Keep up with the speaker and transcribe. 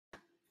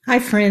Hi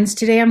friends,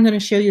 today I'm going to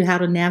show you how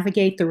to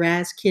navigate the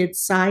RAZ Kids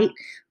site.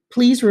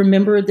 Please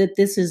remember that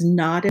this is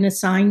not an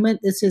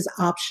assignment. This is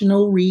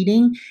optional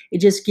reading. It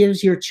just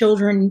gives your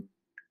children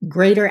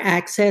greater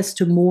access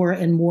to more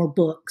and more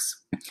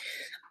books.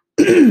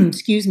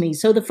 Excuse me.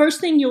 So the first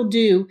thing you'll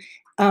do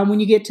when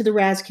you get to the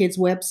RAZ Kids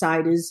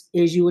website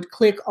is you would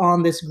click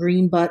on this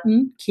green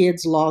button,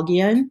 Kids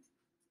Login.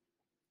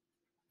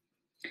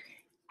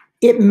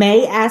 It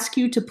may ask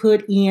you to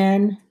put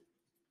in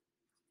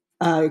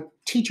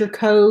teacher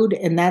code,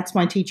 and that's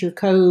my teacher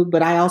code,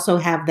 but I also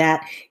have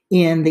that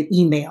in the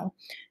email,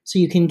 so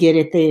you can get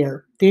it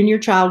there. Then your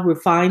child will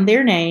find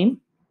their name,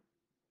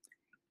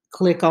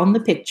 click on the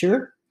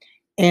picture,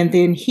 and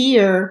then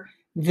here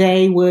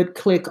they would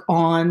click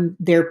on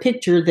their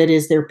picture that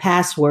is their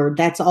password.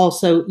 That's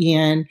also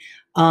in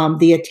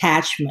the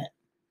attachment.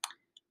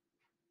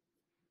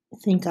 I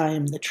think I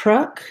am the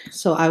truck,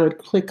 so I would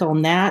click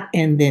on that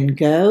and then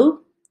go.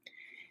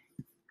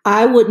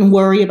 I wouldn't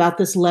worry about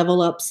this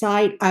level up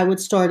site. I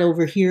would start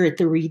over here at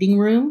the reading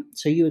room.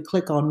 So you would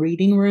click on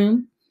reading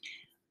room.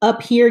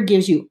 Up here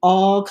gives you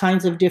all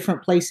kinds of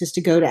different places to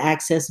go to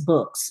access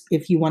books.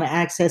 If you want to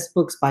access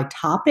books by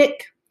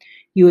topic,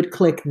 you would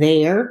click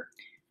there.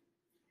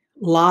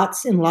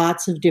 Lots and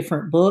lots of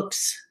different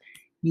books.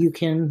 You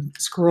can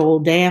scroll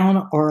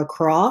down or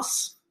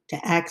across to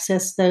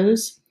access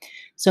those.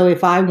 So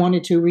if I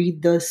wanted to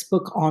read this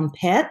book on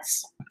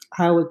pets,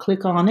 I would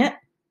click on it.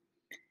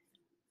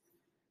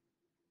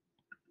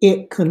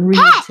 It can read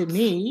Pets, to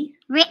me.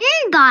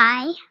 Written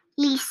by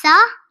Lisa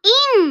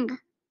Ing.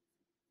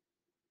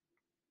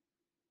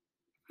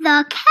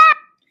 The cat.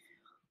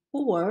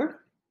 Or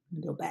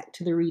go back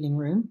to the reading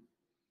room.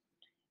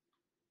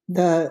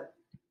 The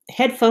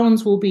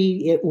headphones will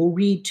be, it will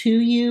read to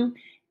you,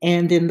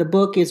 and then the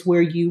book is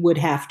where you would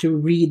have to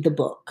read the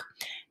book.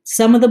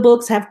 Some of the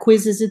books have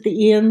quizzes at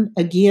the end.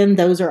 Again,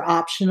 those are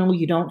optional.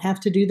 You don't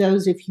have to do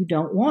those if you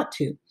don't want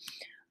to.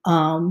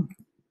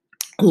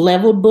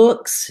 Leveled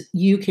books,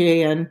 you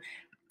can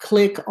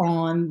click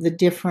on the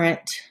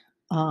different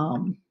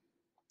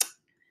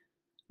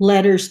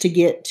letters to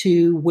get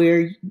to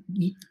where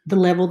the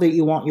level that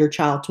you want your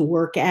child to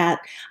work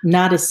at. I'm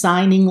not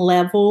assigning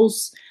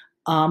levels,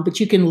 but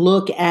you can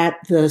look at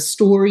the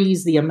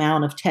stories, the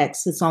amount of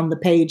text that's on the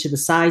page, the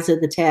size of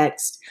the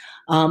text,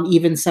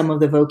 even some of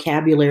the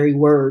vocabulary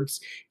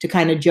words to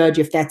kind of judge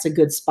if that's a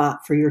good spot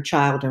for your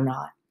child or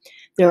not.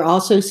 There are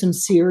also some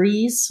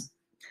series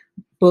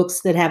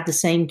books that have the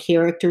same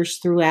characters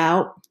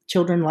throughout.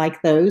 Children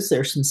like those.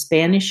 There's some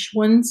Spanish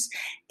ones,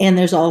 and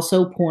there's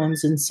also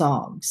poems and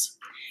songs.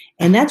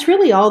 And that's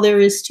really all there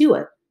is to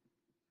it.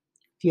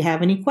 If you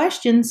have any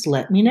questions,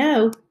 let me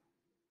know.